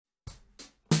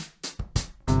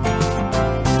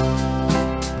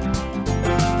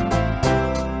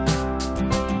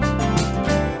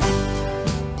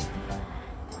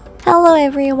Hello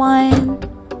everyone!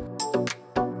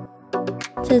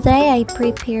 Today I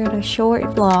prepared a short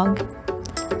vlog.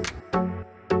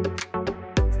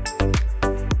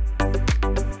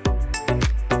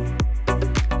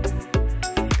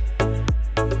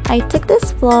 I took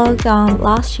this vlog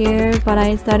last year, but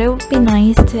I thought it would be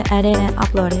nice to edit and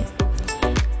upload it.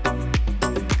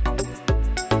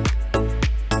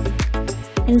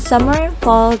 In summer and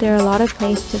fall, there are a lot of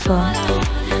places to go.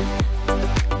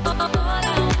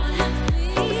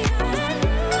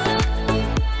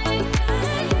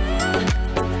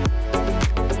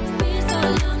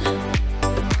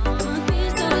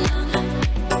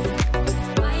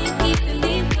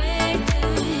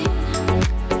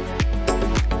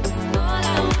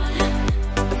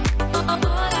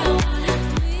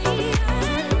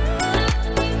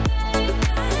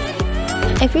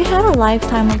 If you had a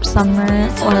lifetime of summer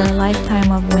or a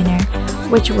lifetime of winter,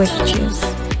 which would you choose?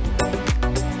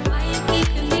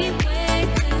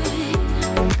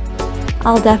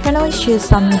 I'll definitely choose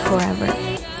summer forever.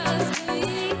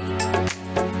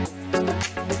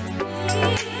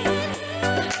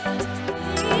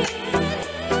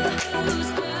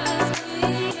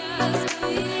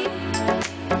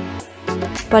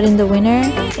 But in the winter,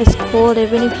 it's cold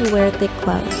even if you wear thick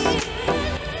clothes.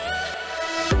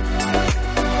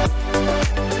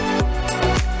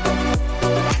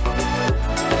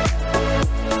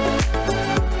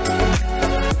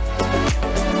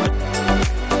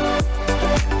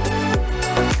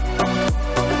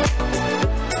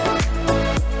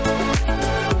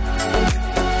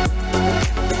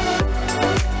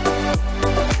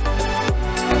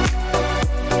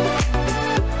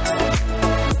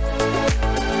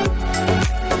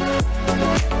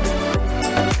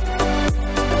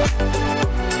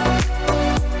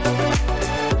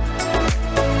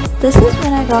 This is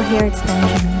when I got hair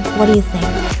extension. What do you think?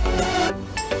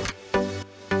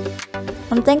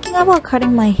 I'm thinking about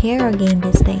cutting my hair again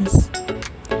these days.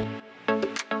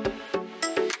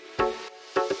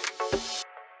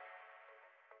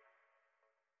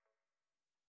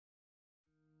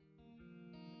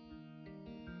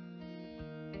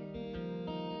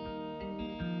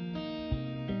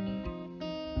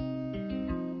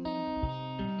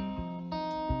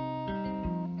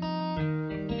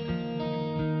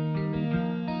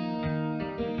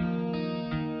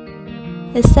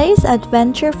 It says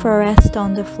Adventure Forest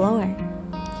on the floor.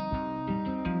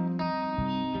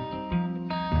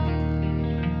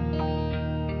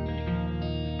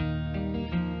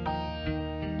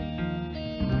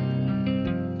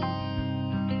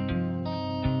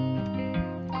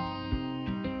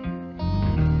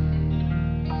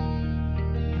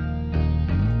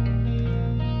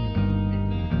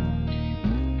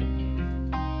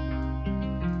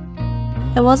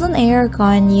 It was an air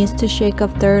gun used to shake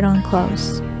up dirt on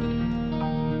clothes.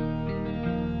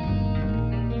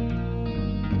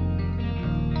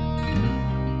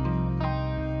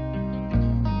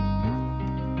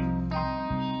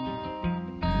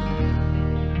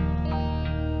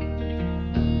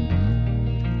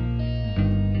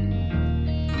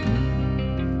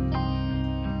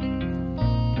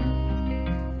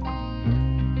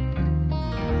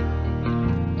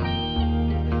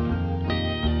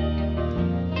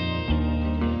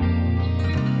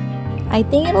 I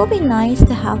think it'll be nice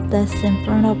to have this in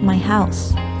front of my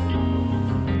house.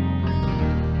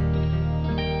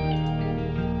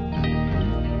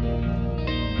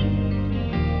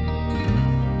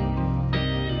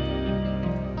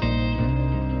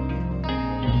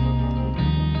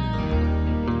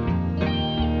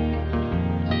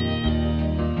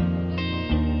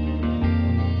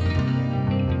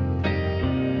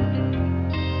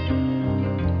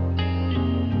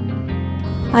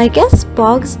 I guess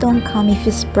bugs don't come if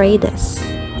you spray this.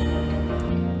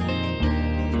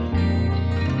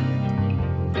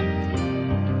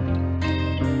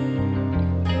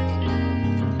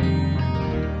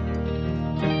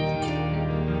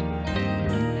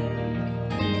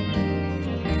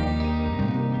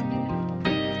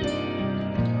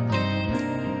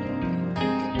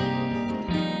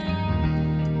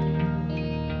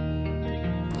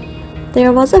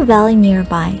 There was a valley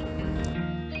nearby.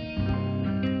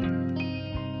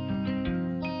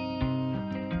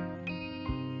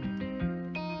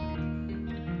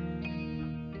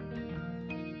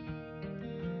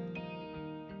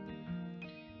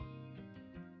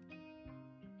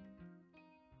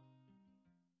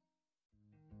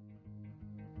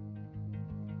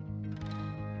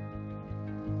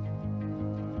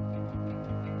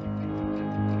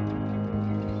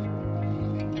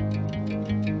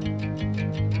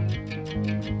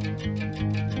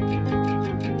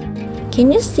 Can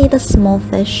you see the small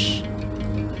fish?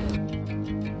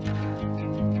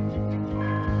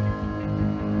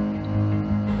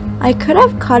 I could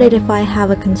have caught it if I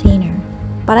have a container,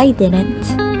 but I didn't.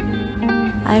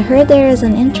 I heard there is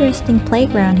an interesting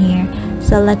playground here,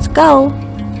 so let's go!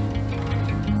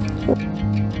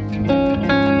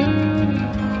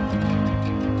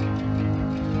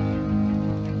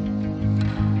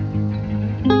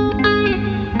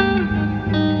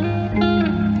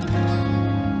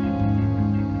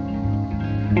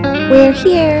 We're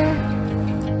here!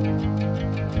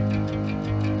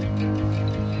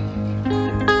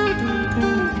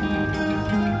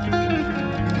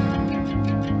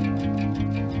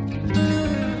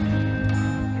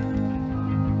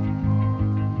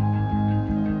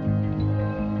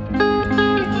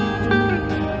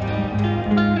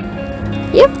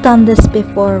 You've done this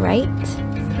before, right?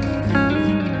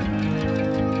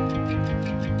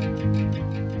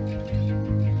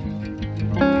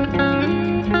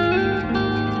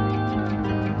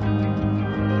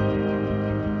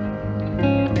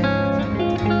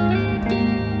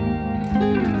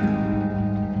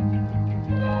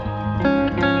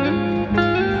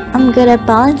 I'm good at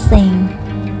balancing.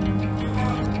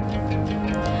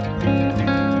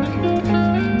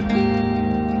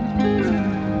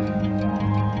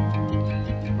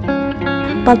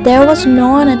 But there was no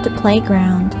one at the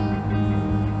playground.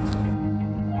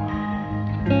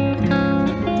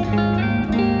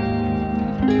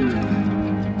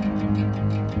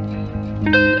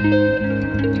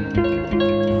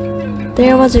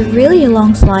 There was a really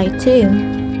long slide too.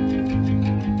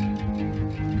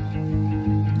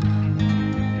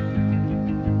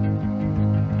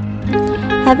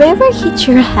 Have you ever hit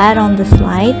your head on the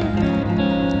slide?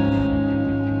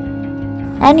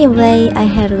 Anyway, I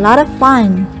had a lot of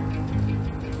fun.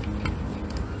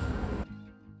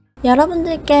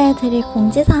 여러분들께 드릴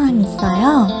공지사항이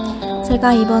있어요.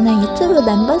 제가 이번에 유튜브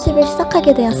멤버십을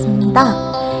시작하게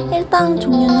되었습니다. 일당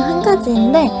종류는 한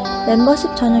가지인데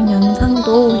멤버십 전용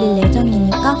영상도 올릴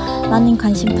예정이니까 많은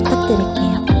관심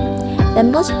부탁드릴게요.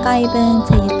 멤버십 가입은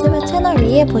제 유튜브 채널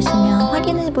위에 보시면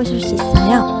확인해 보실 수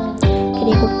있어요.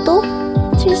 그리고 또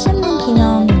 70만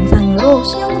기념 영상으로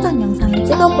수영장 영상을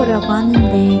찍어보려고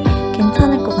하는데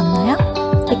괜찮을 것 같나요?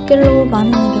 댓글로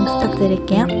많은 의견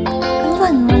부탁드릴게요.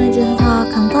 항상 응원해주셔서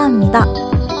감사합니다.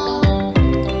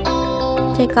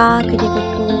 제가 그리고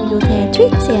또 요새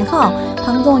트위치에서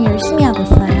방송 열심히 하고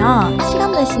있어요.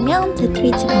 시간 되시면 제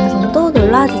트위치 방송도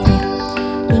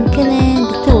놀러와주세요.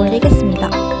 링크는 밑에 올리겠습니다.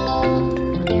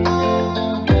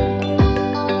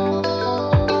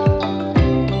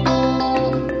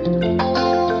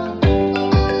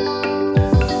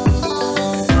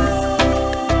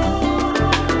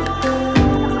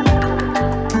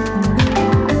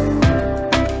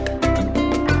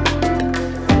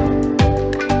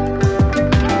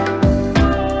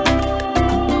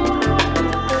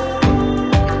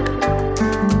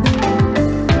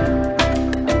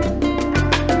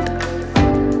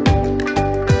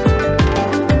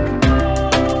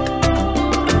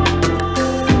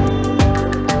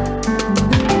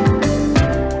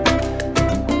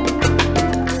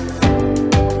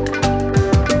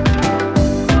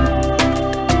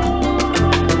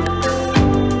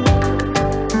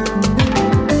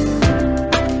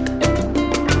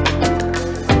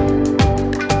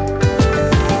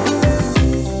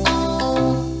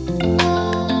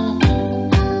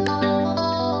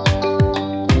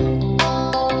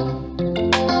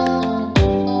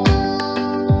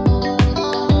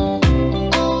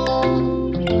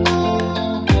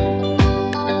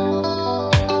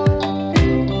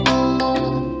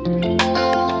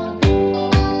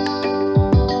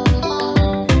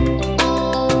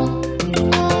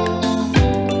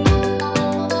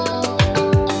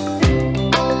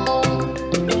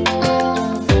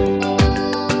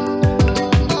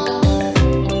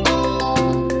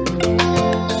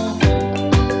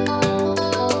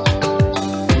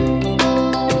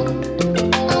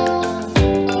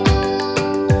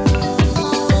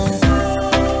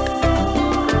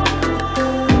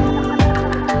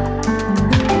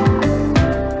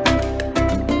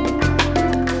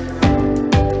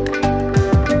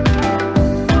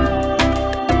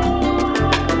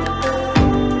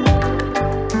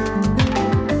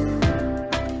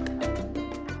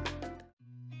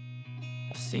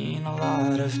 Seen a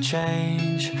lot of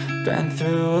change, been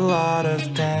through a lot of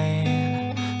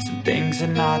pain. Some things are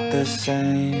not the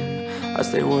same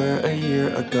as they were a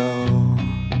year ago,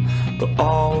 but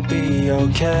all will be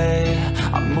okay.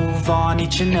 I move on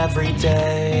each and every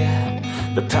day.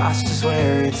 The past is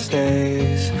where it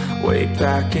stays, way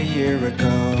back a year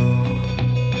ago.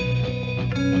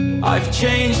 I've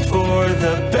changed for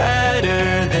the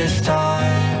better this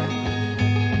time.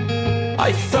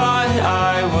 I thought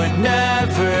I would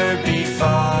never be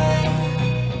fine.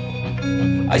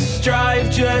 I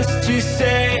strive just to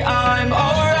say I'm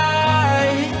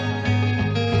alright,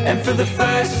 and for the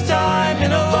first time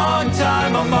in a long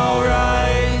time I'm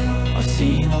alright. I've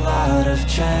seen a lot of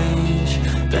change,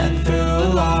 been through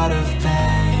a lot of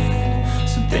pain.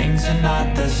 Some things are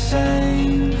not the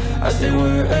same as they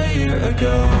were a year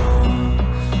ago,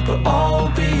 but I'll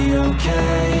be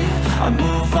okay. I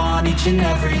move on each and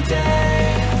every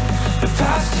day. The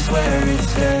past is where it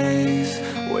stays,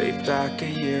 way back a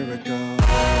year ago.